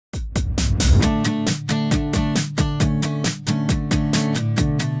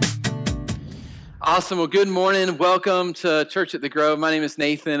Awesome. Well, good morning. Welcome to Church at the Grove. My name is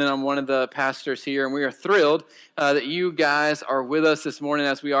Nathan, and I'm one of the pastors here, and we are thrilled that you guys are with us this morning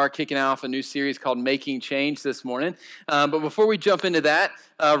as we are kicking off a new series called Making Change this morning. But before we jump into that,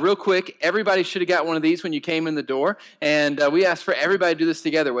 real quick, everybody should have got one of these when you came in the door, and we asked for everybody to do this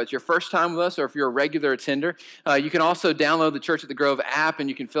together, whether it's your first time with us or if you're a regular attender. You can also download the Church at the Grove app, and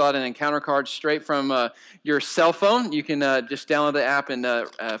you can fill out an encounter card straight from your cell phone. You can just download the app and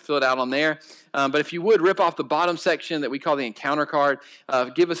fill it out on there. But if you would, rip off the bottom section that we call the encounter card.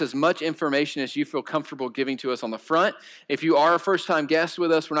 Give us as much information as you feel comfortable giving to us on the front. If you are a first-time guest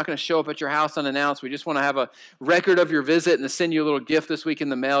with us, we're not going to show up at your house unannounced. We just want to have a record of your visit and to send you a little gift this week in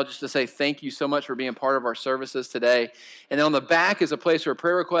the mail just to say thank you so much for being part of our services today. And then on the back is a place for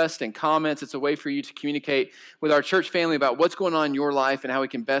prayer requests and comments. It's a way for you to communicate with our church family about what's going on in your life and how we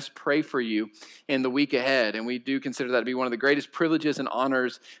can best pray for you in the week ahead. And we do consider that to be one of the greatest privileges and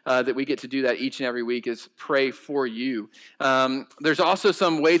honors that we get to do that each and every week is pray for you. There's also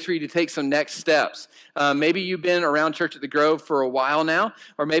some ways for you to take some next steps. Maybe you've been around Church at the Grove for a while now,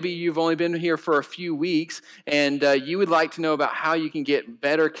 or maybe you've only been here for a few weeks, and you would like to know about how you can get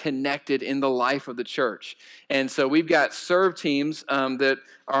better connected in the life of the church. And so we've got serve teams that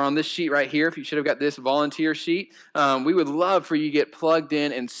are on this sheet right here. If you should have got this volunteer sheet, we would love for you to get plugged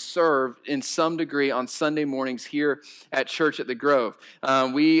in and serve in some degree on Sunday mornings here at Church at the Grove.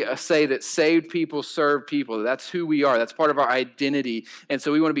 We say that saved people serve people. That's who we are. That's part of our identity. And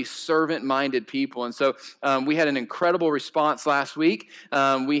so we want to be servant-minded people. And so we had an incredible response last week.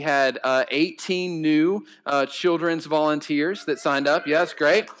 We had 18 new children's volunteers that signed up. Yeah, that's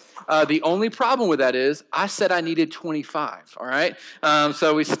great. The only problem with that is I said I needed 25, all right?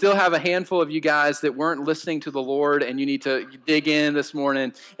 So we still have a handful of you guys that weren't listening to the Lord, and you need to dig in this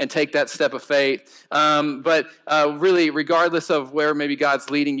morning and take that step of faith. But really, regardless of where maybe God's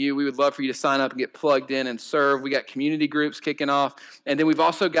leading you, we would love for you to sign up and get plugged in and serve. We got community groups kicking off, and then we've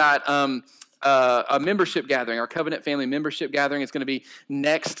also got a membership gathering. Our Covenant Family membership gathering is going to be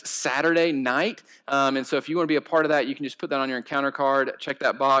next Saturday night. And so if you want to be a part of that, you can just put that on your encounter card, check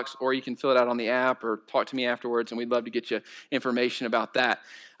that box, or you can fill it out on the app or talk to me afterwards, and we'd love to get you information about that.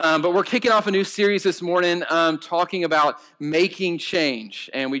 But we're kicking off a new series this morning talking about making change.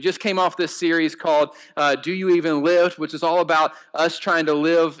 And we just came off this series called Do You Even Live?, which is all about us trying to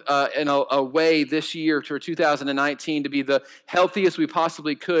live in a way this year for 2019 to be the healthiest we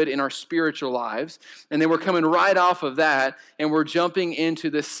possibly could in our spiritual lives. And then we're coming right off of that, and we're jumping into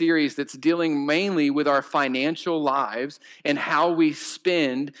this series that's dealing mainly with our financial lives and how we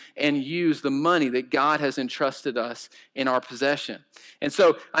spend and use the money that God has entrusted us in our possession. And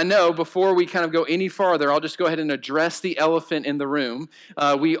so I know before we kind of go any farther, I'll just go ahead and address the elephant in the room.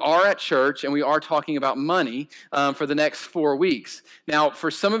 We are at church, and we are talking about money for the next 4 weeks. Now,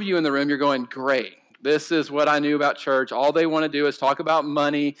 for some of you in the room, you're going, great. This is what I knew about church. All they want to do is talk about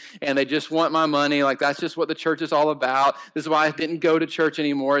money, and they just want my money. Like, that's just what the church is all about. This is why I didn't go to church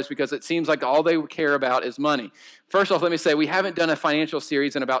anymore, is because it seems like all they care about is money. First off, let me say we haven't done a financial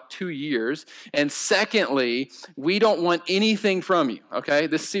series in about 2 years. And secondly, we don't want anything from you, okay?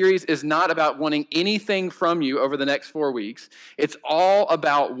 This series is not about wanting anything from you over the next 4 weeks. It's all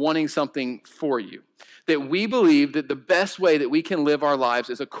about wanting something for you. That we believe that the best way that we can live our lives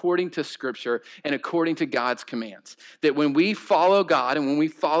is according to Scripture and according to God's commands. That when we follow God and when we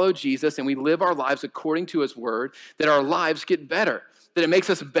follow Jesus and we live our lives according to His Word, that our lives get better. That it makes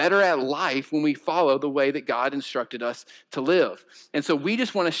us better at life when we follow the way that God instructed us to live. And so we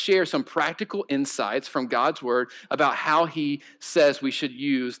just want to share some practical insights from God's Word about how He says we should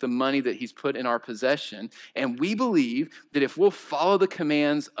use the money that He's put in our possession. And we believe that if we'll follow the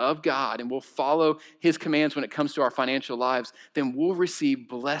commands of God and we'll follow His commands when it comes to our financial lives, then we'll receive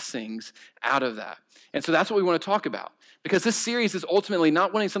blessings out of that. And so that's what we want to talk about. Because this series is ultimately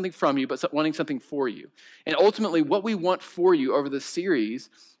not wanting something from you, but wanting something for you. And ultimately, what we want for you over this series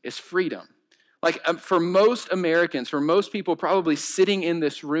is freedom. Like for most Americans, for most people probably sitting in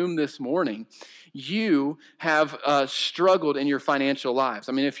this room this morning, you have struggled in your financial lives.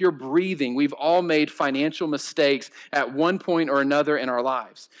 I mean, if you're breathing, we've all made financial mistakes at one point or another in our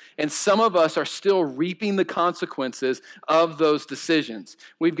lives. And some of us are still reaping the consequences of those decisions.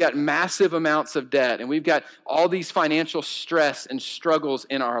 We've got massive amounts of debt, and we've got all these financial stress and struggles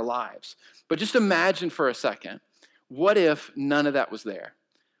in our lives. But just imagine for a second, what if none of that was there?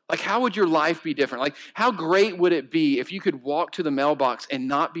 Like, how would your life be different? Like, how great would it be if you could walk to the mailbox and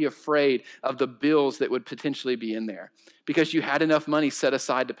not be afraid of the bills that would potentially be in there because you had enough money set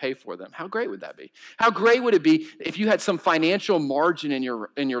aside to pay for them? How great would that be? How great would it be if you had some financial margin in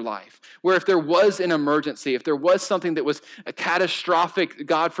your life, where if there was an emergency, if there was something that was a catastrophic,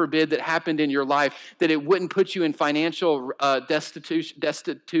 God forbid, that happened in your life, that it wouldn't put you in financial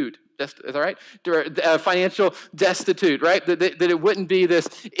destitute. Is that right? Financial destitute, right? That it wouldn't be this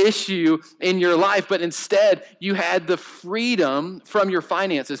issue in your life, but instead you had the freedom from your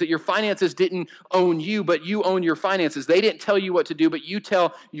finances, that your finances didn't own you, but you own your finances. They didn't tell you what to do, but you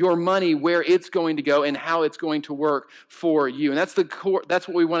tell your money where it's going to go and how it's going to work for you. And that's that's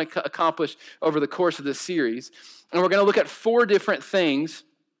what we want to accomplish over the course of this series. And we're going to look at 4 different things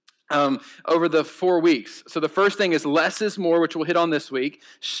over the 4 weeks. So the first thing is less is more, which we'll hit on this week.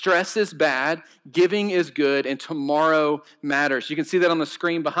 Stress is bad, giving is good, and tomorrow matters. You can see that on the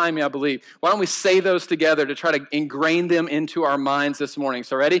screen behind me, I believe. Why don't we say those together to try to ingrain them into our minds this morning?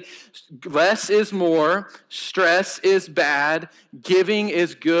 So ready? Less is more, stress is bad, giving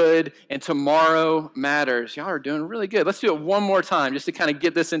is good, and tomorrow matters. Y'all are doing really good. Let's do it one more time just to kind of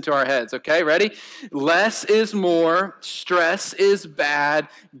get this into our heads, okay? Ready? Less is more, stress is bad,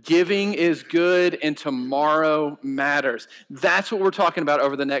 giving is good, and tomorrow matters. That's what we're talking about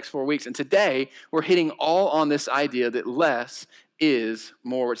over the next 4 weeks. And today, we're hitting all on this idea that less is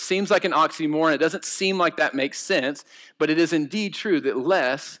more. It seems like an oxymoron. It doesn't seem like that makes sense, but it is indeed true that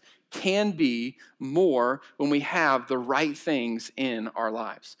less can be more when we have the right things in our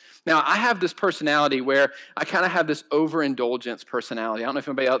lives. Now, I have this personality where I kind of have this overindulgence personality. I don't know if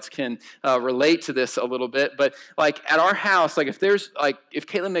anybody else can relate to this a little bit, but like at our house, like if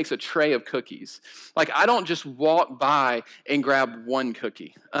Caitlin makes a tray of cookies, like I don't just walk by and grab one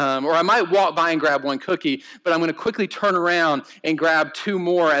cookie. Or I might walk by and grab one cookie, but I'm going to quickly turn around and grab 2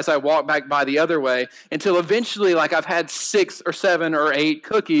 more as I walk back by the other way until eventually like I've had 6 or 7 or 8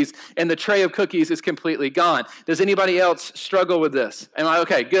 cookies and the tray of cookies is completely gone. Does anybody else struggle with this? Am I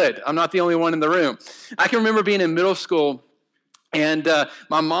okay? Good. I'm not the only one in the room. I can remember being in middle school and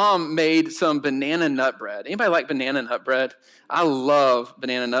my mom made some banana nut bread. Anybody like banana nut bread? I love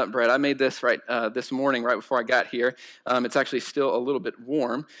banana nut bread. I made this this morning right before I got here. It's actually still a little bit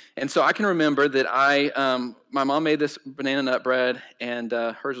warm. And so I can remember that my mom made this banana nut bread, and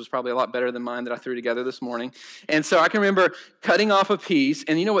hers was probably a lot better than mine that I threw together this morning. And so I can remember cutting off a piece,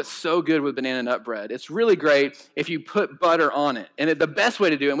 and you know what's so good with banana nut bread? It's really great if you put butter on it. And the best way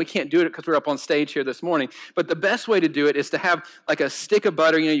to do it, and we can't do it because we're up on stage here this morning, but the best way to do it is to have like a stick of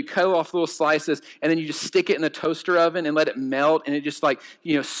butter, you cut off little slices, and then you just stick it in the toaster oven and let it melt, and it just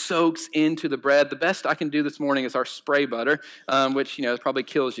soaks into the bread. The best I can do this morning is our spray butter, which, probably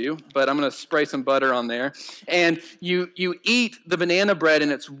kills you, but I'm going to spray some butter on there. And you eat the banana bread,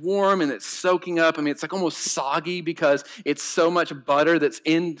 and it's warm, and it's soaking up. I mean, it's like almost soggy because it's so much butter that's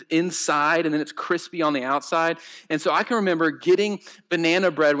inside, and then it's crispy on the outside. And so I can remember getting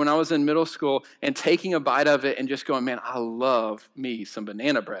banana bread when I was in middle school and taking a bite of it and just going, man, I love me some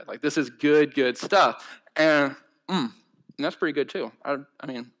banana bread. Like, this is good, good stuff. And that's pretty good too. I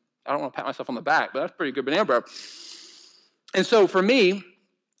mean, I don't want to pat myself on the back, but that's pretty good banana bread. And so for me,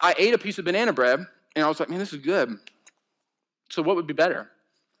 I ate a piece of banana bread, and I was like, man, this is good. So what would be better?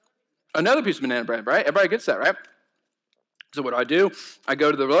 Another piece of banana bread, right? Everybody gets that, right? So what do? I go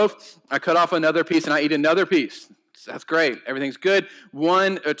to the loaf, I cut off another piece, and I eat another piece. So that's great. Everything's good.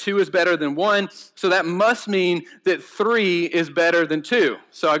 1 or 2 is better than 1. So that must mean that 3 is better than 2.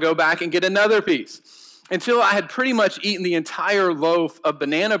 So I go back and get another piece, until I had pretty much eaten the entire loaf of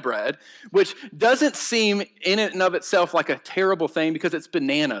banana bread, which doesn't seem in and of itself like a terrible thing because it's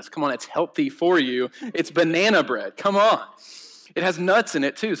bananas. Come on, it's healthy for you. It's banana bread. Come on. It has nuts in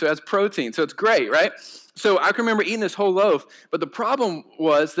it too, so it has protein. So it's great, right? So I can remember eating this whole loaf, but the problem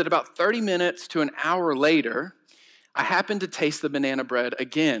was that about 30 minutes to an hour later, I happened to taste the banana bread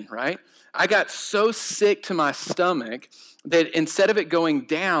again, right? I got so sick to my stomach that instead of it going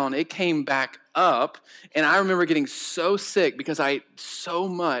down, it came back up. And I remember getting so sick because I ate so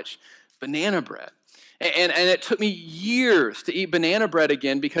much banana bread. And it took me years to eat banana bread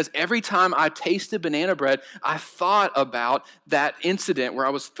again because every time I tasted banana bread, I thought about that incident where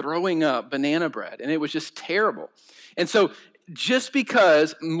I was throwing up banana bread. And it was just terrible. And so just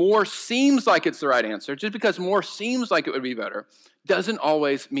because more seems like it's the right answer, just because more seems like it would be better, doesn't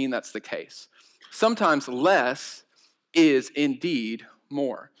always mean that's the case. Sometimes less is indeed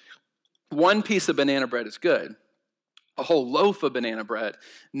more. 1 piece of banana bread is good. A whole loaf of banana bread,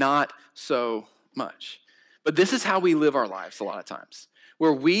 not so much. But this is how we live our lives a lot of times,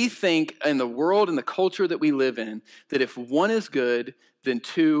 where we think in the world and the culture that we live in, that if 1 is good, then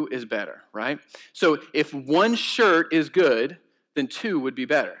two is better, right? So if one shirt is good, then two would be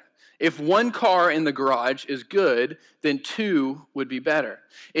better. If one car in the garage is good, then two would be better.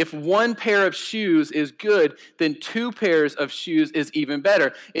 If one pair of shoes is good, then two pairs of shoes is even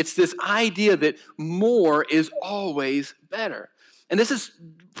better. It's this idea that more is always better. And this is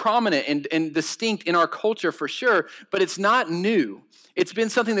prominent and distinct in our culture for sure, but it's not new. It's been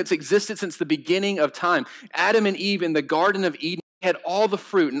something that's existed since the beginning of time. Adam and Eve in the Garden of Eden had all the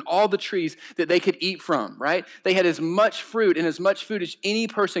fruit and all the trees that they could eat from, right? They had as much fruit and as much food as any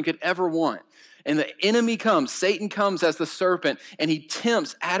person could ever want. And the enemy comes, Satan comes as the serpent, and he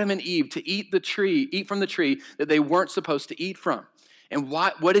tempts Adam and Eve to eat from the tree that they weren't supposed to eat from. And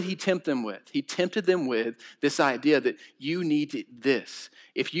what did he tempt them with? He tempted them with this idea that you need this.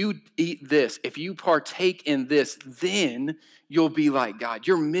 If you eat this, if you partake in this, then you'll be like God.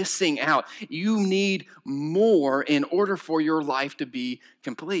 You're missing out. You need more in order for your life to be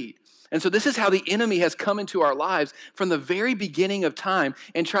complete. And so this is how the enemy has come into our lives from the very beginning of time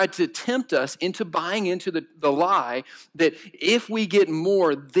and tried to tempt us into buying into the lie that if we get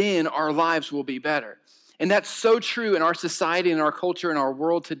more, then our lives will be better. And that's so true in our society, in our culture, in our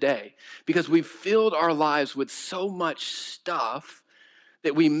world today, because we've filled our lives with so much stuff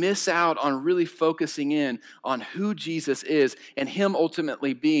that we miss out on really focusing in on who Jesus is and him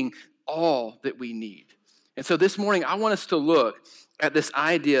ultimately being all that we need. And so this morning, I want us to look at this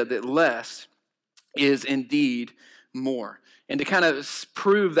idea that less is indeed more. And to kind of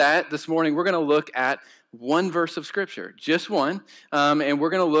prove that this morning, we're going to look at one verse of Scripture, just one, and we're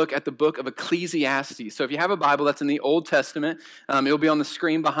going to look at the book of Ecclesiastes. So if you have a Bible that's in the Old Testament, it'll be on the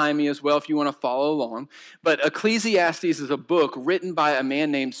screen behind me as well if you want to follow along. But Ecclesiastes is a book written by a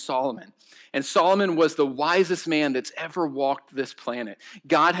man named Solomon. And Solomon was the wisest man that's ever walked this planet.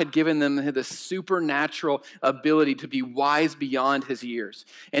 God had given them this supernatural ability to be wise beyond his years.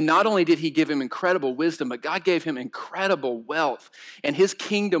 And not only did he give him incredible wisdom, but God gave him incredible wealth. And his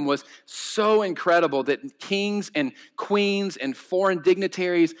kingdom was so incredible that kings and queens and foreign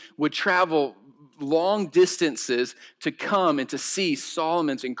dignitaries would travel long distances to come and to see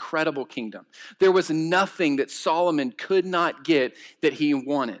Solomon's incredible kingdom. There was nothing that Solomon could not get that he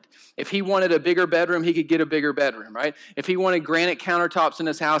wanted. If he wanted a bigger bedroom, he could get a bigger bedroom, right? If he wanted granite countertops in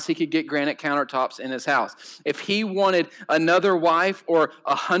his house, he could get granite countertops in his house. If he wanted another wife or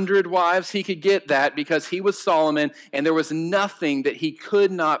 100 wives, he could get that because he was Solomon and there was nothing that he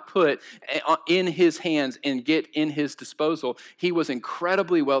could not put in his hands and get in his disposal. He was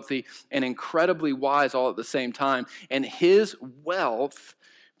incredibly wealthy and incredibly wise all at the same time. And his wealth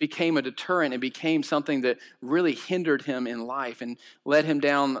became a deterrent and became something that really hindered him in life and led him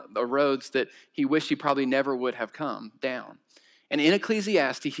down the roads that he wished he probably never would have come down. And in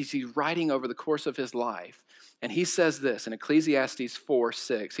Ecclesiastes, he's writing over the course of his life, and he says this in Ecclesiastes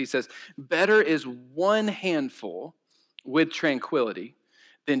 4:6. He says, "Better is one handful with tranquility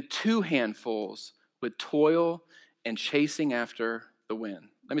than two handfuls with toil and chasing after the wind."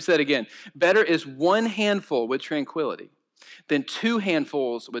 Let me say it again. Better is one handful with tranquility than two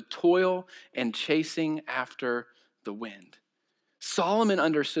handfuls with toil and chasing after the wind. Solomon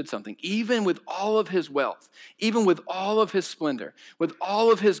understood something. Even with all of his wealth, even with all of his splendor, with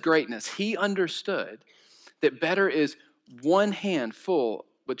all of his greatness, he understood that better is one hand full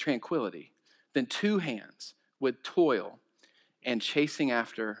with tranquility than two hands with toil and chasing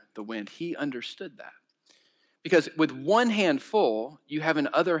after the wind. He understood that. Because with one hand full, you have an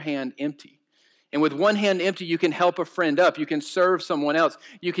other hand empty. And with one hand empty, you can help a friend up. You can serve someone else.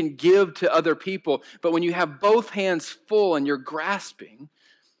 You can give to other people. But when you have both hands full and you're grasping,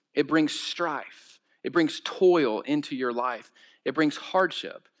 it brings strife. It brings toil into your life. It brings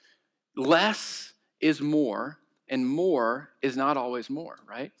hardship. Less is more, and more is not always more,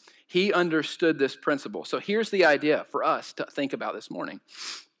 right? He understood this principle. So here's the idea for us to think about this morning.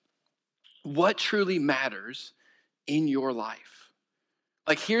 What truly matters in your life?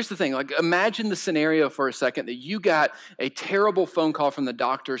 Like, here's the thing. Like, imagine the scenario for a second that you got a terrible phone call from the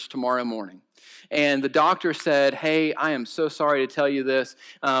doctors tomorrow morning. And the doctor said, "Hey, I am so sorry to tell you this,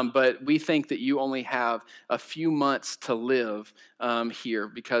 but we think that you only have a few months to live here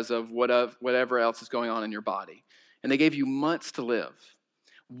because of whatever else is going on in your body." And they gave you months to live.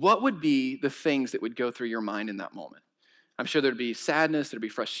 What would be the things that would go through your mind in that moment? I'm sure there'd be sadness, there'd be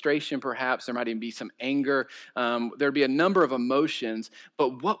frustration perhaps, there might even be some anger. There'd be a number of emotions,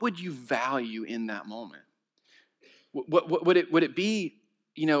 but what would you value in that moment? What would it be,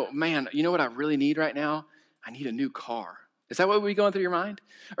 man, you know what I really need right now? I need a new car. Is that what would be going through your mind?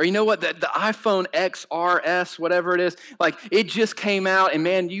 Or you know what, the iPhone XRS, whatever it is, like it just came out and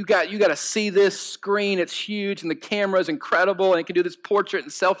man, you got to see this screen. It's huge and the camera is incredible and it can do this portrait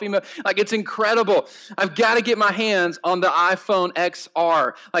and selfie mode. Like it's incredible. I've got to get my hands on the iPhone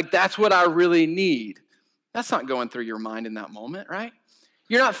XR. Like that's what I really need. That's not going through your mind in that moment, right?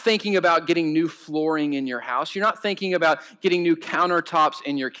 You're not thinking about getting new flooring in your house. You're not thinking about getting new countertops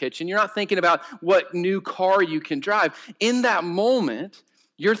in your kitchen. You're not thinking about what new car you can drive. In that moment,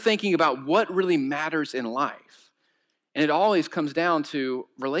 you're thinking about what really matters in life. And it always comes down to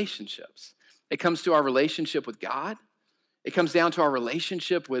relationships. It comes to our relationship with God. It comes down to our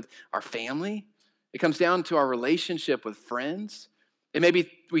relationship with our family. It comes down to our relationship with friends. And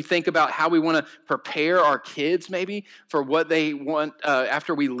maybe we think about how we want to prepare our kids maybe for what they want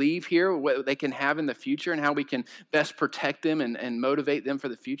after we leave here, what they can have in the future and how we can best protect them and motivate them for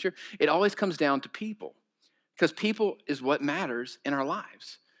the future. It always comes down to people because people is what matters in our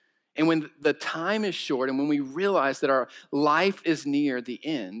lives. And when the time is short and when we realize that our life is near the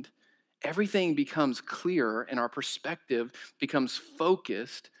end, everything becomes clearer and our perspective becomes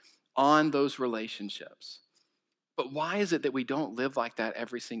focused on those relationships. But why is it that we don't live like that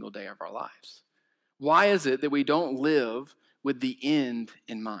every single day of our lives? Why is it that we don't live with the end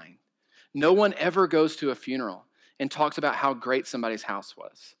in mind? No one ever goes to a funeral and talks about how great somebody's house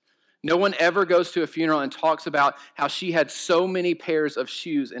was. No one ever goes to a funeral and talks about how she had so many pairs of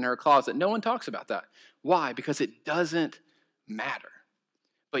shoes in her closet. No one talks about that. Why? Because it doesn't matter.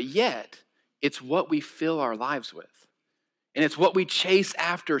 But yet, it's what we fill our lives with. And it's what we chase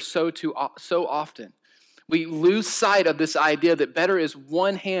after so often. We lose sight of this idea that better is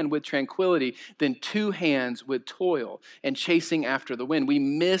one hand with tranquility than two hands with toil and chasing after the wind. We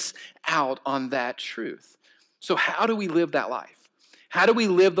miss out on that truth. So how do we live that life? How do we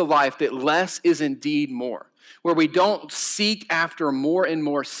live the life that less is indeed more? Where we don't seek after more and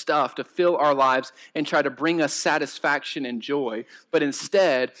more stuff to fill our lives and try to bring us satisfaction and joy, but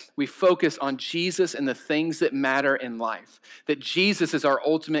instead we focus on Jesus and the things that matter in life. That Jesus is our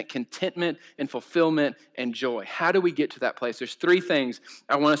ultimate contentment and fulfillment and joy. How do we get to that place? There's three things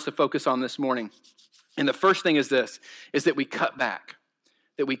I want us to focus on this morning. And the first thing is this, is that we cut back.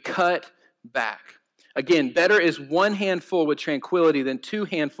 That we cut back. Again, better is one handful with tranquility than two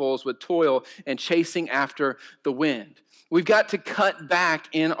handfuls with toil and chasing after the wind. We've got to cut back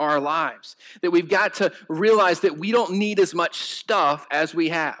in our lives. That we've got to realize that we don't need as much stuff as we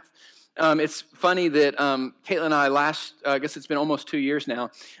have. It's funny that Caitlin and I I guess it's been almost 2 years now,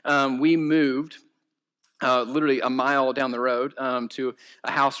 we moved literally a mile down the road to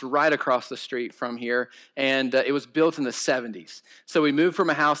a house right across the street from here, and it was built in the 70s. So we moved from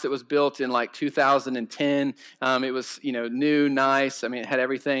a house that was built in like 2010. It was, new, nice. I mean, it had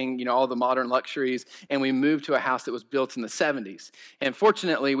everything, all the modern luxuries, and we moved to a house that was built in the 70s. And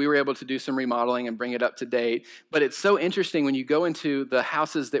fortunately, we were able to do some remodeling and bring it up to date. But it's so interesting when you go into the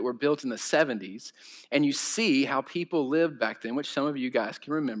houses that were built in the 70s, and you see how people lived back then, which some of you guys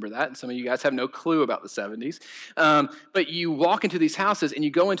can remember that, and some of you guys have no clue about the 70s. But you walk into these houses and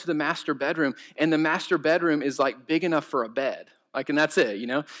you go into the master bedroom, and the master bedroom is like big enough for a bed, and that's it,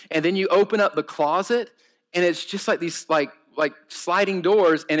 And then you open up the closet, and it's just like these like sliding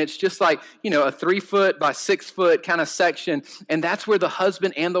doors, and it's just like, a 3 foot by 6 foot kind of section, and that's where the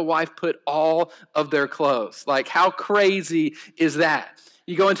husband and the wife put all of their clothes. Like, how crazy is that?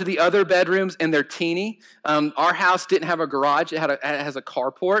 You go into the other bedrooms, and they're teeny. Our house didn't have a garage. It has a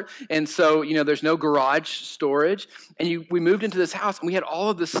carport, and so, there's no garage storage. And we moved into this house, and we had all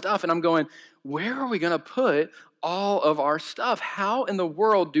of this stuff, and I'm going, where are we going to put all of our stuff? How in the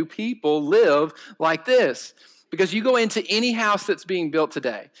world do people live like this? Because you go into any house that's being built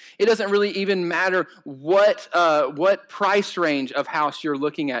today, it doesn't really even matter what price range of house you're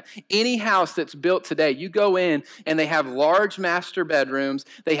looking at. Any house that's built today, you go in and they have large master bedrooms.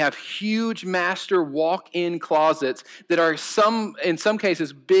 They have huge master walk-in closets that are in some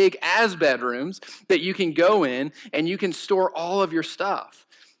cases big as bedrooms that you can go in and you can store all of your stuff.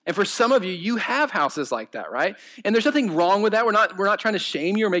 And for some of you, you have houses like that, right? And there's nothing wrong with that. We're not trying to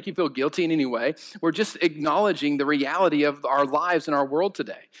shame you or make you feel guilty in any way. We're just acknowledging the reality of our lives and our world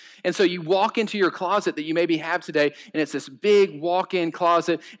today. And so you walk into your closet that you maybe have today, and it's this big walk-in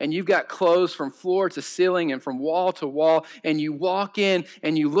closet, and you've got clothes from floor to ceiling and from wall to wall, and you walk in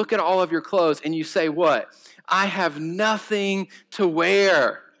and you look at all of your clothes and you say, what? I have nothing to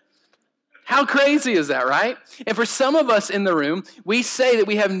wear. How crazy is that, right? And for some of us in the room, we say that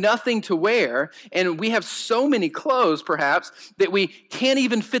we have nothing to wear, and we have so many clothes, perhaps, that we can't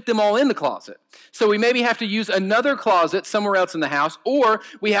even fit them all in the closet. So we maybe have to use another closet somewhere else in the house, or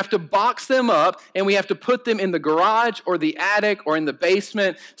we have to box them up and we have to put them in the garage or the attic or in the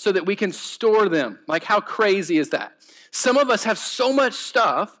basement so that we can store them. Like, how crazy is that? Some of us have so much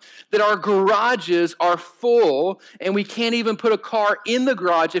stuff that our garages are full and we can't even put a car in the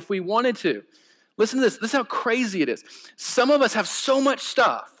garage if we wanted to. Listen to this. This is how crazy it is. Some of us have so much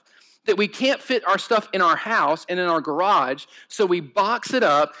stuff that we can't fit our stuff in our house and in our garage, so we box it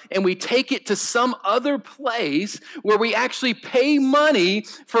up and we take it to some other place where we actually pay money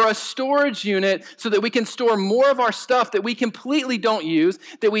for a storage unit so that we can store more of our stuff that we completely don't use,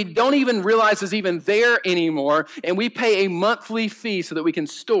 that we don't even realize is even there anymore, and we pay a monthly fee so that we can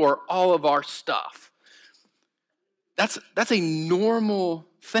store all of our stuff. That's a normal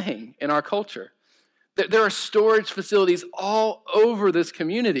thing in our culture. There are storage facilities all over this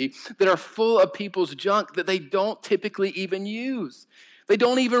community that are full of people's junk that they don't typically even use. They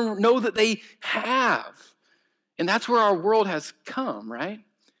don't even know that they have. And that's where our world has come, right?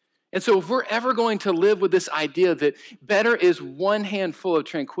 And so if we're ever going to live with this idea that better is one hand full of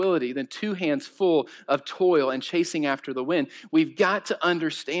tranquility than two hands full of toil and chasing after the wind, we've got to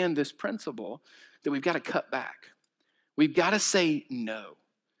understand this principle that we've got to cut back. We've got to say no.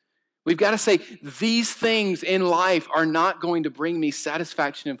 We've got to say, these things in life are not going to bring me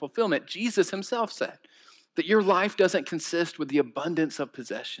satisfaction and fulfillment. Jesus himself said that your life doesn't consist with the abundance of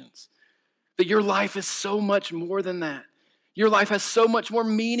possessions, that your life is so much more than that. Your life has so much more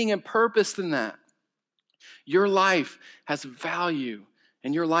meaning and purpose than that. Your life has value,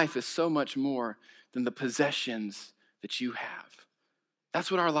 and your life is so much more than the possessions that you have.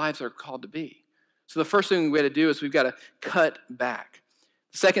 That's what our lives are called to be. So the first thing we got to do is we've got to cut back.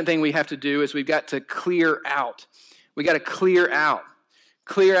 The second thing we have to do is we've got to clear out. We got to clear out.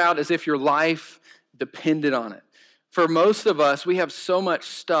 Clear out as if your life depended on it. For most of us, we have so much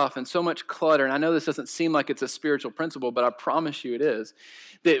stuff and so much clutter, and I know this doesn't seem like it's a spiritual principle, but I promise you it is,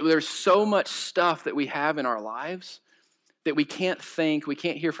 that there's so much stuff that we have in our lives that we can't think, we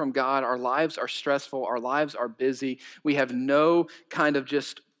can't hear from God. Our lives are stressful, our lives are busy. We have no kind of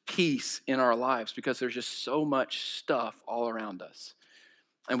just peace in our lives because there's just so much stuff all around us.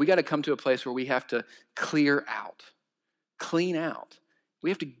 And we got to come to a place where we have to clear out, clean out. We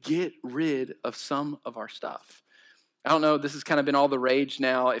have to get rid of some of our stuff. I don't know, this has kind of been all the rage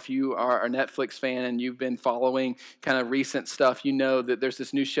now. If you are a Netflix fan and you've been following kind of recent stuff, you know that there's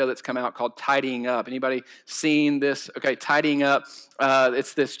this new show that's come out called Tidying Up. Anybody seen this? Okay, Tidying Up.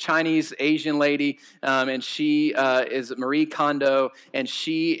 It's this Chinese Asian lady, and she is Marie Kondo, and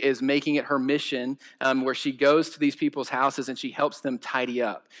she is making it her mission where she goes to these people's houses and she helps them tidy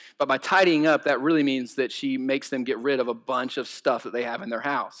up. But by tidying up, that really means that she makes them get rid of a bunch of stuff that they have in their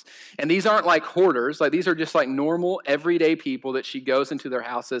house. And these aren't like hoarders. Like, these are just like normal, everyday people that she goes into their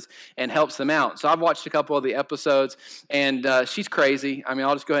houses and helps them out. So I've watched a couple of the episodes, and she's crazy. I mean,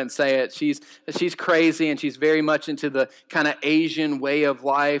 I'll just go ahead and say it. She's crazy, and she's very much into the kind of Asian way of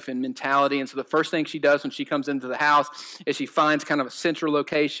life and mentality. And so the first thing she does when she comes into the house is she finds kind of a central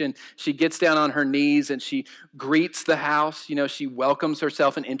location. She gets down on her knees and she greets the house. You know, she welcomes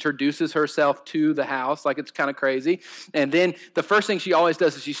herself and introduces herself to the house. Like, it's kind of crazy. And then the first thing she always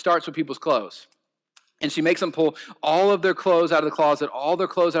does is she starts with people's clothes. And she makes them pull all of their clothes out of the closet, all their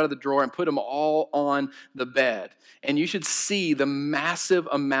clothes out of the drawer, and put them all on the bed. And you should see the massive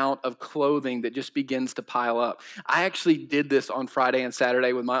amount of clothing that just begins to pile up. I actually did this on Friday and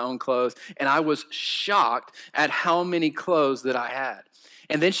Saturday with my own clothes, and I was shocked at how many clothes that I had.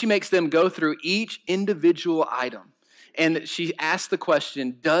 And then she makes them go through each individual item. And she asks the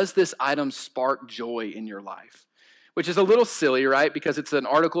question, does this item spark joy in your life? Which is a little silly, right? Because it's an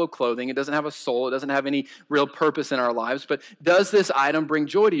article of clothing. It doesn't have a soul. It doesn't have any real purpose in our lives. But does this item bring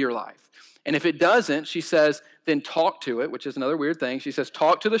joy to your life? And if it doesn't, she says, then talk to it, which is another weird thing. She says,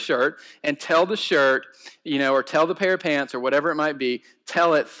 talk to the shirt and tell the shirt, or tell the pair of pants or whatever it might be,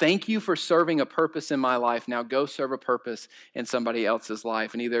 tell it, thank you for serving a purpose in my life. Now go serve a purpose in somebody else's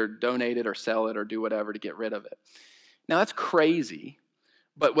life and either donate it or sell it or do whatever to get rid of it. Now that's crazy.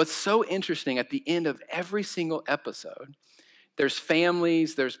 But what's so interesting, at the end of every single episode, there's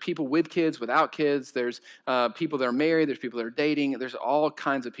families, there's people with kids, without kids, there's people that are married, there's people that are dating, there's all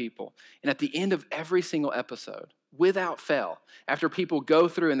kinds of people. And at the end of every single episode, without fail, after people go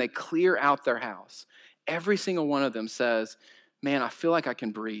through and they clear out their house, every single one of them says, man, I feel like I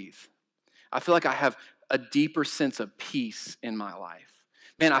can breathe. I feel like I have a deeper sense of peace in my life.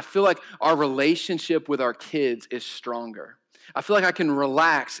 Man, I feel like our relationship with our kids is stronger. I feel like I can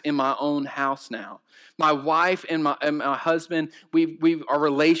relax in my own house now. My wife and my husband, our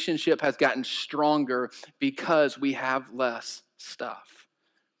relationship has gotten stronger because we have less stuff.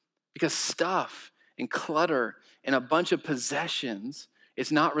 Because stuff and clutter and a bunch of possessions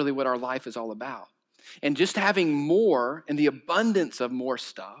is not really what our life is all about. And just having more and the abundance of more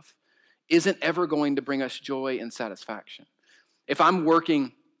stuff isn't ever going to bring us joy and satisfaction. If I'm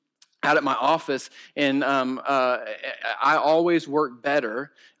working out at my office, and I always work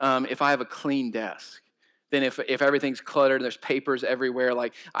better if I have a clean desk than if everything's cluttered and there's papers everywhere.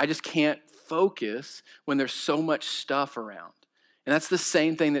 Like, I just can't focus when there's so much stuff around. And that's the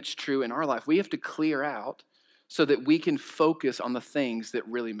same thing that's true in our life. We have to clear out so that we can focus on the things that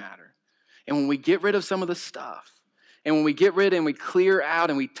really matter. And when we get rid of some of the stuff, and when we get rid and we clear out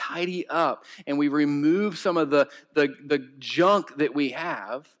and we tidy up and we remove some of the junk that we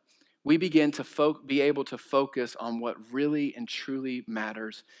have, we begin to be able to focus on what really and truly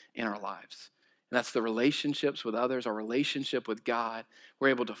matters in our lives. And that's the relationships with others, our relationship with God. We're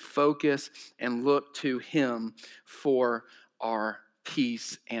able to focus and look to Him for our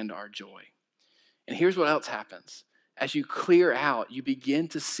peace and our joy. And here's what else happens. As you clear out, you begin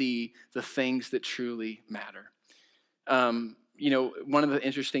to see the things that truly matter. One of the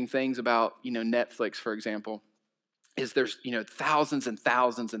interesting things about, Netflix, for example, is there's, thousands and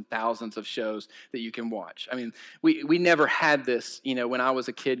thousands and thousands of shows that you can watch. I mean, we never had this, when I was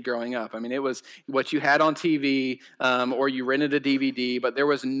a kid growing up. I mean, it was what you had on TV or you rented a DVD, but there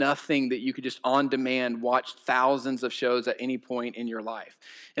was nothing that you could just on demand watch thousands of shows at any point in your life.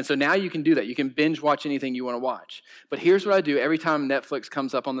 And so now you can do that. You can binge watch anything you want to watch. But here's what I do every time Netflix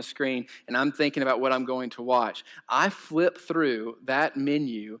comes up on the screen and I'm thinking about what I'm going to watch. I flip through that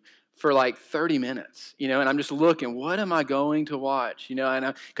menu for like 30 minutes, and I'm just looking, what am I going to watch?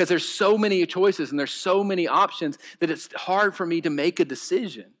 And because there's so many choices and there's so many options that it's hard for me to make a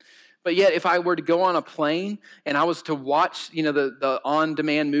decision. But yet, if I were to go on a plane and I was to watch, the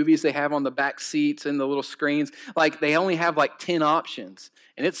on-demand movies they have on the back seats and the little screens, like they only have like 10 options.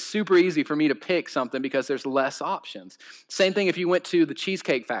 And it's super easy for me to pick something because there's less options. Same thing if you went to the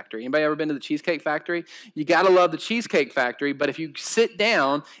Cheesecake Factory. Anybody ever been to the Cheesecake Factory? You got to love the Cheesecake Factory, but if you sit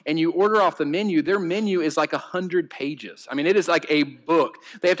down and you order off the menu, their menu is like 100 pages. I mean, it is like a book.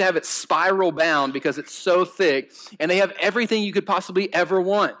 They have to have it spiral bound because it's so thick, and they have everything you could possibly ever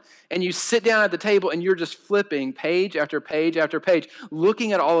want. And you sit down at the table and you're just flipping page after page after page,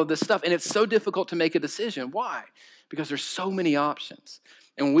 looking at all of this stuff. And it's so difficult to make a decision. Why? Because there's so many options.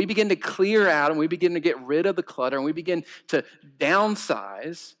 And when we begin to clear out and we begin to get rid of the clutter and we begin to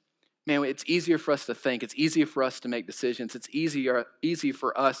downsize, man, it's easier for us to think. It's easier for us to make decisions. It's easy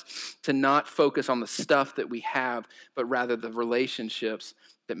for us to not focus on the stuff that we have, but rather the relationships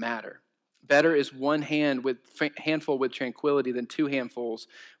that matter. Better is one handful with tranquility than two handfuls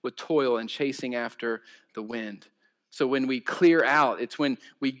with toil and chasing after the wind. So when we clear out, it's when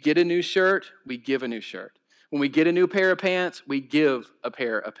we get a new shirt, we give a new shirt. When we get a new pair of pants, we give a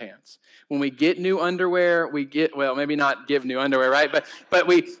pair of pants. When we get new underwear, maybe not give new underwear, right? But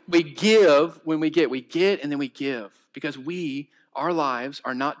we give when we get and then we give. Because our lives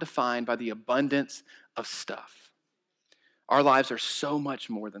are not defined by the abundance of stuff. Our lives are so much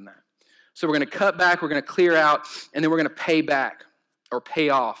more than that. So we're going to cut back, we're going to clear out, and then we're going to pay back or pay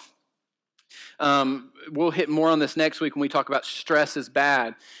off. We'll hit more on this next week when we talk about stress is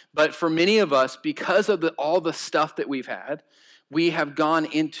bad. But for many of us, because of all the stuff that we've had, we have gone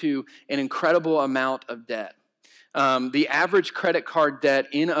into an incredible amount of debt. The average credit card debt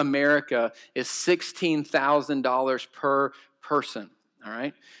in America is $16,000 per person. All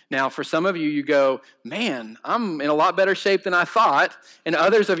right. Now, for some of you, you go, man, I'm in a lot better shape than I thought. And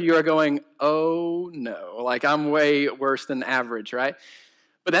others of you are going, oh no, like I'm way worse than average, right?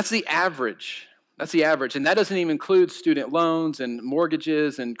 But that's the average. That's the average. And that doesn't even include student loans and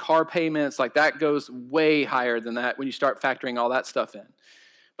mortgages and car payments. Like that goes way higher than that when you start factoring all that stuff in.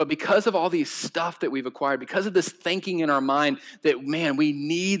 But because of all these stuff that we've acquired, because of this thinking in our mind that, man, we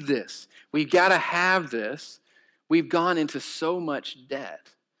need this, we've got to have this, we've gone into so much debt.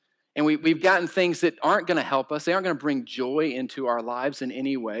 And we've gotten things that aren't going to help us. They aren't going to bring joy into our lives in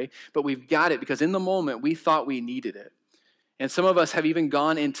any way. But we've got it because in the moment we thought we needed it. And some of us have even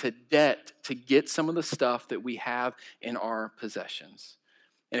gone into debt to get some of the stuff that we have in our possessions.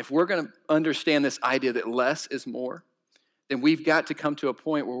 And if we're going to understand this idea that less is more, then we've got to come to a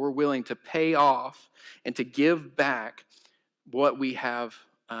point where we're willing to pay off and to give back what we have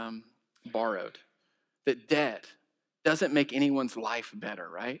borrowed. That debt doesn't make anyone's life better,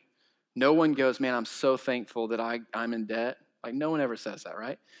 right? No one goes, man, I'm so thankful that I'm in debt. Like no one ever says that,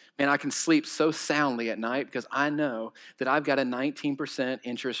 right? Man, I can sleep so soundly at night because I know that I've got a 19%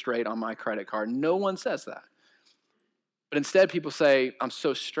 interest rate on my credit card. No one says that. But instead people say, I'm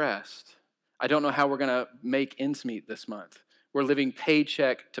so stressed. I don't know how we're going to make ends meet this month. We're living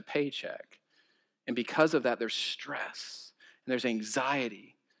paycheck to paycheck. And because of that, there's stress and there's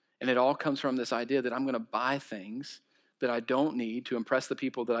anxiety. And it all comes from this idea that I'm going to buy things that I don't need to impress the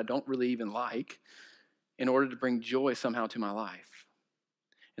people that I don't really even like in order to bring joy somehow to my life.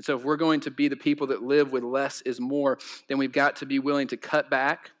 And so if we're going to be the people that live with less is more, then we've got to be willing to cut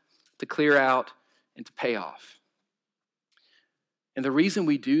back, to clear out, and to pay off. And the reason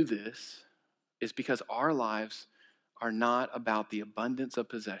we do this is because our lives are not about the abundance of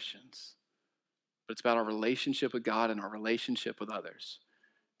possessions, but it's about our relationship with God and our relationship with others.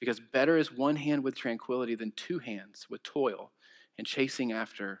 Because better is one hand with tranquility than two hands with toil and chasing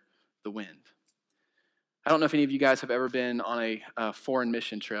after the wind. I don't know if any of you guys have ever been on a foreign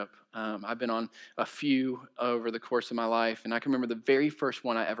mission trip. I've been on a few over the course of my life, and I can remember the very first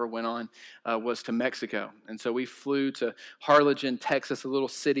one I ever went on was to Mexico. And so we flew to Harlingen, Texas, a little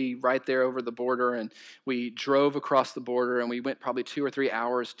city right there over the border, and we drove across the border, and we went probably 2 or 3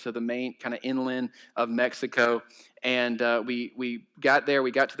 hours to the main kind of inland of Mexico. And we got there,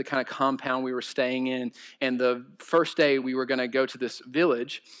 we got to the kind of compound we were staying in, and the first day we were going to go to this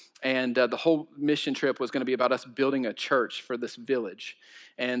village. And the whole mission trip was going to be about us building a church for this village.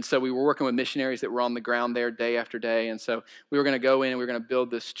 And so we were working with missionaries that were on the ground there day after day. And so we were going to go in and we were going to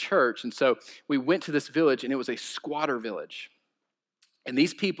build this church. And so we went to this village, and it was a squatter village. And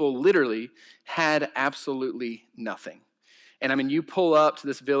these people literally had absolutely nothing. And I mean, you pull up to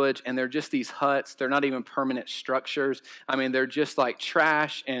this village and they're just these huts. They're not even permanent structures. I mean, they're just like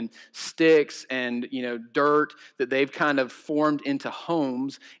trash and sticks and, dirt that they've kind of formed into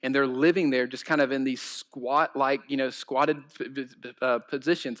homes. And they're living there just kind of in these squatted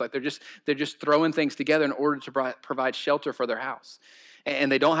positions. Like they're just throwing things together in order to provide shelter for their house.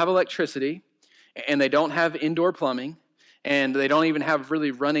 And they don't have electricity, and they don't have indoor plumbing, and they don't even have really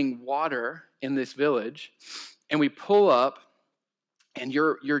running water in this village. And we pull up, and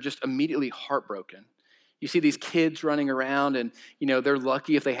you're just immediately heartbroken. You see these kids running around, and they're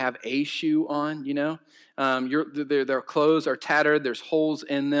lucky if they have a shoe on. Their clothes are tattered. There's holes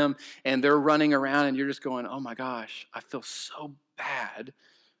in them, and they're running around, and you're just going, "Oh my gosh, I feel so bad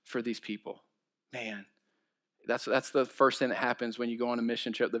for these people." Man, that's the first thing that happens when you go on a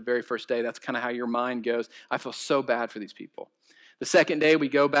mission trip. The very first day, that's kind of how your mind goes. I feel so bad for these people. The second day, we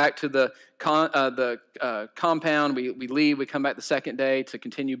go back to the compound. We leave. We come back the second day to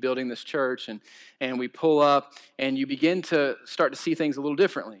continue building this church. And we pull up, and you begin to start to see things a little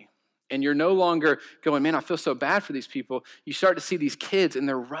differently. And you're no longer going, "Man, I feel so bad for these people." You start to see these kids, and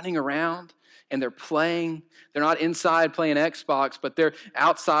they're running around, and they're playing. They're not inside playing Xbox, but they're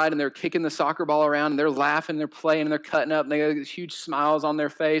outside, and they're kicking the soccer ball around, and they're laughing, and they're playing, and they're cutting up, and they got these huge smiles on their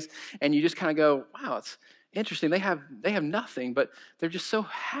face. And you just kind of go, "Wow, it's interesting. They have nothing, but they're just so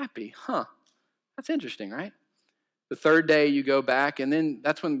happy." That's interesting, right? The third day you go back, and then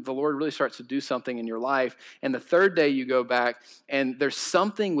that's when the Lord really starts to do something in your life. And the third day you go back, and there's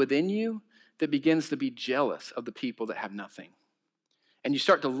something within you that begins to be jealous of the people that have nothing. And you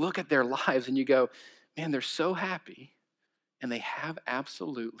start to look at their lives, and you go, "Man, they're so happy, and they have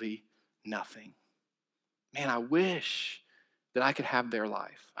absolutely nothing. Man, I wish that I could have their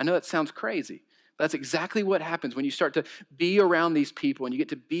life." I know that sounds crazy. That's exactly what happens when you start to be around these people, and you get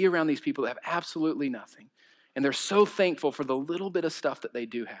to be around these people that have absolutely nothing. And they're so thankful for the little bit of stuff that they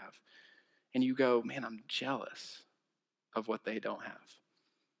do have. And you go, "Man, I'm jealous of what they don't have."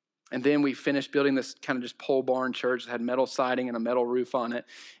 And then we finished building this kind of just pole barn church that had metal siding and a metal roof on it.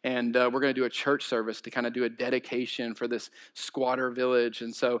 And we're going to do a church service to kind of do a dedication for this squatter village.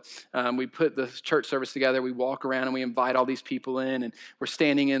 And so we put the church service together. We walk around and we invite all these people in. And we're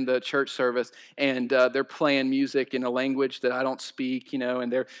standing in the church service, and they're playing music in a language that I don't speak, and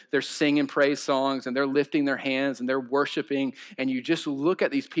they're singing praise songs, and they're lifting their hands, and they're worshiping. And you just look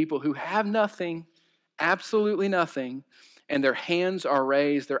at these people who have nothing, absolutely nothing, and their hands are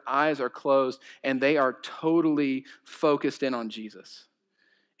raised, their eyes are closed, and they are totally focused in on Jesus.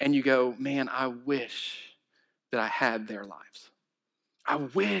 And you go, "Man, I wish that I had their lives. I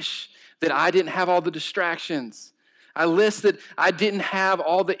wish that I didn't have all the distractions. I wish that I didn't have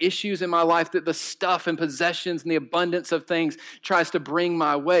all the issues in my life that the stuff and possessions and the abundance of things tries to bring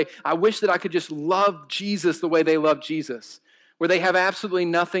my way. I wish that I could just love Jesus the way they love Jesus, where they have absolutely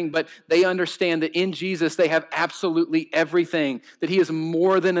nothing, but they understand that in Jesus they have absolutely everything, that he is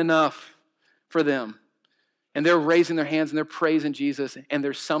more than enough for them." And they're raising their hands and they're praising Jesus. And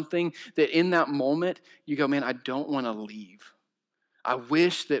there's something that in that moment you go, "Man, I don't want to leave. I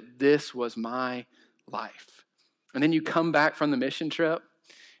wish that this was my life." And then you come back from the mission trip,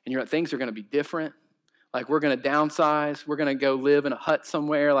 and things are going to be different. Like, we're going to downsize. We're going to go live in a hut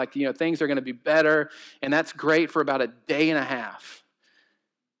somewhere. Like, things are going to be better. And that's great for about a day and a half.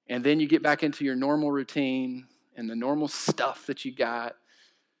 And then you get back into your normal routine and the normal stuff that you got.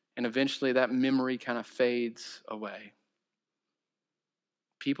 And eventually that memory kind of fades away.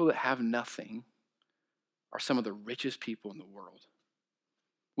 People that have nothing are some of the richest people in the world.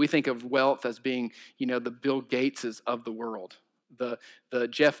 We think of wealth as being, the Bill Gateses of the world, the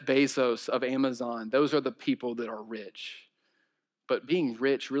Jeff Bezos of Amazon. Those are the people that are rich. But being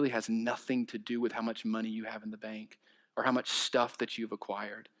rich really has nothing to do with how much money you have in the bank or how much stuff that you've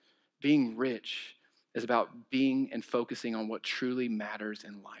acquired. Being rich is about being and focusing on what truly matters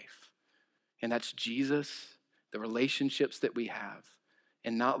in life. And that's Jesus, the relationships that we have,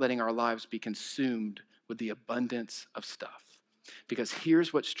 and not letting our lives be consumed with the abundance of stuff. Because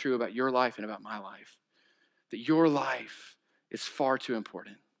here's what's true about your life and about my life, that your life is far too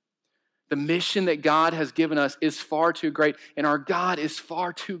important. The mission that God has given us is far too great, and our God is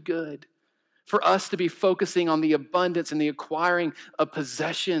far too good for us to be focusing on the abundance and the acquiring of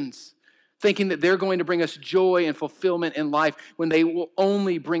possessions, thinking that they're going to bring us joy and fulfillment in life when they will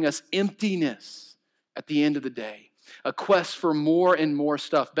only bring us emptiness at the end of the day. A quest for more and more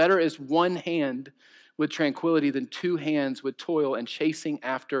stuff. Better is one hand with tranquility than two hands with toil and chasing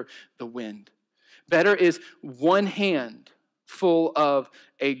after the wind. Better is one hand full of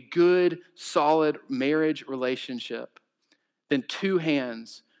a good, solid marriage relationship than two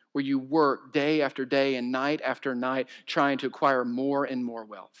hands where you work day after day and night after night trying to acquire more and more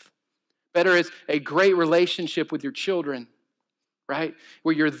wealth. Better is a great relationship with your children, right?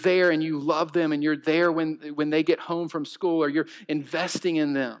 Where you're there and you love them and you're there when they get home from school, or you're investing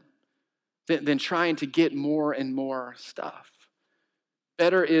in them than trying to get more and more stuff.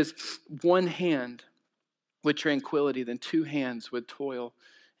 Better is one hand with tranquility than two hands with toil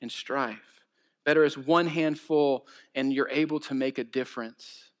and strife. Better is one handful and you're able to make a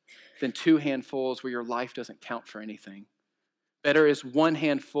difference than two handfuls where your life doesn't count for anything. Better is one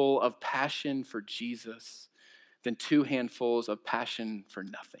handful of passion for Jesus than two handfuls of passion for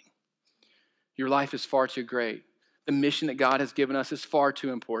nothing. Your life is far too great. The mission that God has given us is far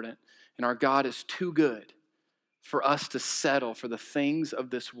too important. And our God is too good for us to settle for the things of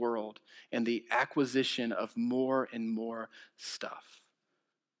this world and the acquisition of more and more stuff.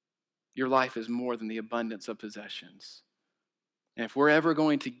 Your life is more than the abundance of possessions. And if we're ever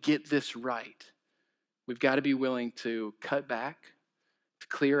going to get this right, we've got to be willing to cut back, to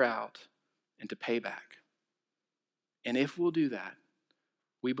clear out, and to pay back. And if we'll do that,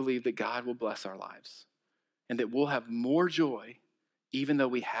 we believe that God will bless our lives and that we'll have more joy even though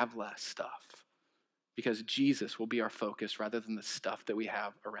we have less stuff, because Jesus will be our focus rather than the stuff that we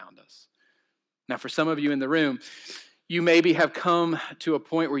have around us. Now, for some of you in the room, you maybe have come to a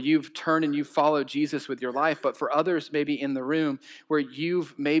point where you've turned and you've followed Jesus with your life, but for others maybe in the room where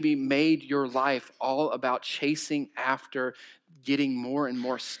you've maybe made your life all about chasing after getting more and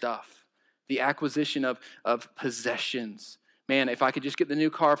more stuff, the acquisition of possessions. Man, if I could just get the new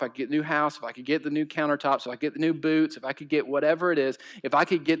car, if I could get the new house, if I could get the new countertops, if I could get the new boots, if I could get whatever it is, if I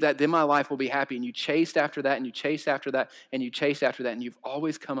could get that, then my life will be happy. And you chased after that, and you chased after that, and you chased after that, and you've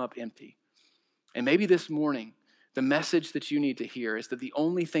always come up empty. And maybe this morning, the message that you need to hear is that the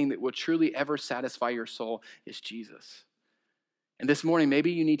only thing that will truly ever satisfy your soul is Jesus. And this morning,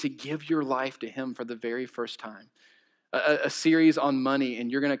 maybe you need to give your life to him for the very first time. A series on money,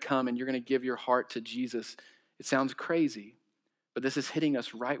 and you're going to come and you're going to give your heart to Jesus. It sounds crazy, but this is hitting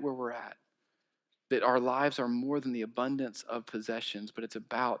us right where we're at. That our lives are more than the abundance of possessions, but it's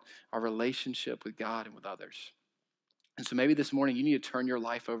about our relationship with God and with others. And so maybe this morning you need to turn your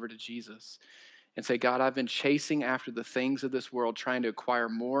life over to Jesus and say, God, I've been chasing after the things of this world, trying to acquire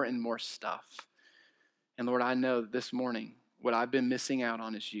more and more stuff. And Lord, I know that this morning what I've been missing out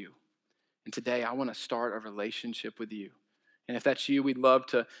on is you. And today I want to start a relationship with you. And if that's you, we'd love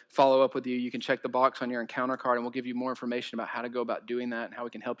to follow up with you. You can check the box on your encounter card and we'll give you more information about how to go about doing that and how we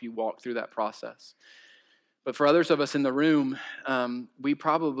can help you walk through that process. But for others of us in the room, we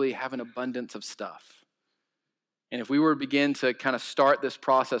probably have an abundance of stuff. And if we were to begin to kind of start this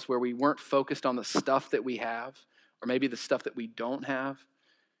process where we weren't focused on the stuff that we have, or maybe the stuff that we don't have,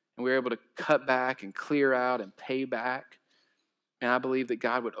 and we were able to cut back and clear out and pay back, and I believe that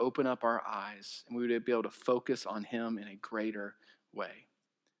God would open up our eyes and we would be able to focus on him in a greater way.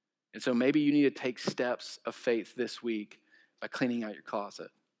 And so maybe you need to take steps of faith this week by cleaning out your closet.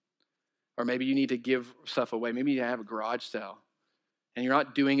 Or maybe you need to give stuff away. Maybe you have a garage sale. And you're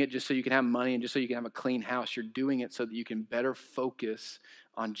not doing it just so you can have money and just so you can have a clean house. You're doing it so that you can better focus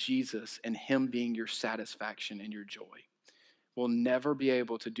on Jesus and him being your satisfaction and your joy. We'll never be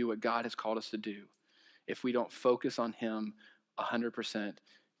able to do what God has called us to do if we don't focus on him 100%,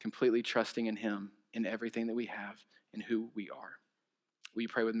 completely trusting in him in everything that we have and who we are. Will you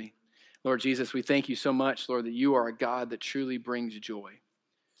pray with me? Lord Jesus, we thank you so much, Lord, that you are a God that truly brings joy.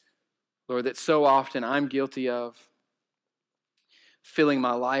 Lord, that so often I'm guilty of filling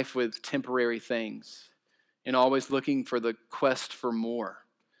my life with temporary things and always looking for the quest for more,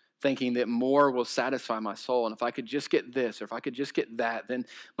 thinking that more will satisfy my soul. And if I could just get this, or if I could just get that, then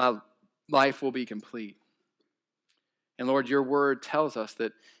my life will be complete. And Lord, your word tells us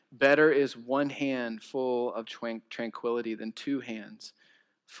that better is one hand full of tranquility than two hands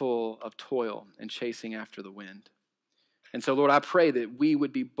full of toil and chasing after the wind. And so, Lord, I pray that we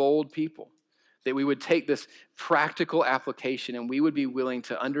would be bold people, that we would take this practical application and we would be willing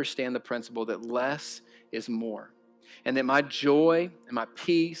to understand the principle that less is more. And that my joy and my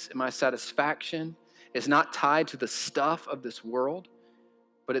peace and my satisfaction is not tied to the stuff of this world,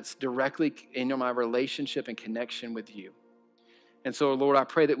 but it's directly in my relationship and connection with you. And so, Lord, I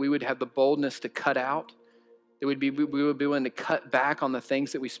pray that we would have the boldness to cut out, that we would be willing to cut back on the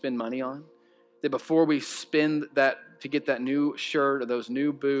things that we spend money on, that before we spend that to get that new shirt or those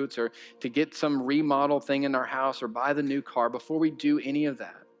new boots or to get some remodel thing in our house or buy the new car, before we do any of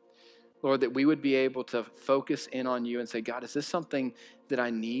that, Lord, that we would be able to focus in on you and say, God, is this something that I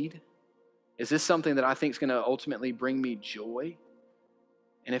need? Is this something that I think is going to ultimately bring me joy?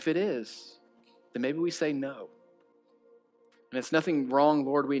 And if it is, then maybe we say no. And it's nothing wrong,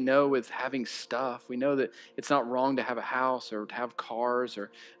 Lord, we know, with having stuff. We know that it's not wrong to have a house or to have cars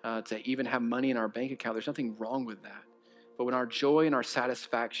or to even have money in our bank account. There's nothing wrong with that. But when our joy and our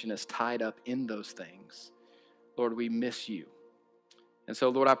satisfaction is tied up in those things, Lord, we miss you. And so,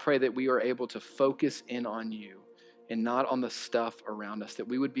 Lord, I pray that we are able to focus in on you and not on the stuff around us, that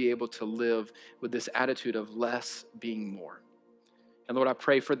we would be able to live with this attitude of less being more. And Lord, I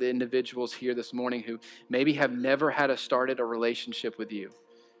pray for the individuals here this morning who maybe have never started a relationship with you.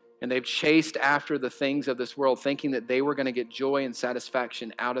 And they've chased after the things of this world, thinking that they were going to get joy and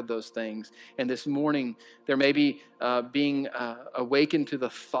satisfaction out of those things. And this morning, they're maybe being awakened to the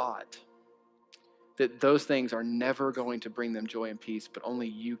thought that those things are never going to bring them joy and peace, but only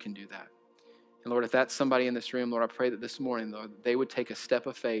you can do that. And Lord, if that's somebody in this room, Lord, I pray that this morning, Lord, they would take a step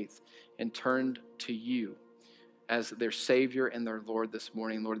of faith and turn to you as their Savior and their Lord this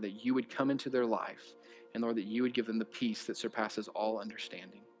morning, Lord, that you would come into their life, and Lord, that you would give them the peace that surpasses all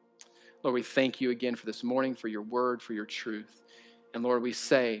understanding. Lord, we thank you again for this morning, for your word, for your truth. And Lord, we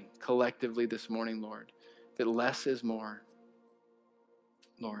say collectively this morning, Lord, that less is more.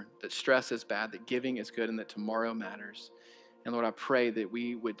 Lord, that stress is bad, that giving is good, and that tomorrow matters. And Lord, I pray that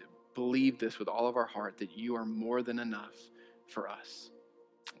we would believe this with all of our heart, that you are more than enough for us.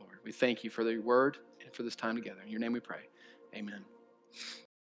 Lord, we thank you for the word and for this time together. In your name we pray. Amen.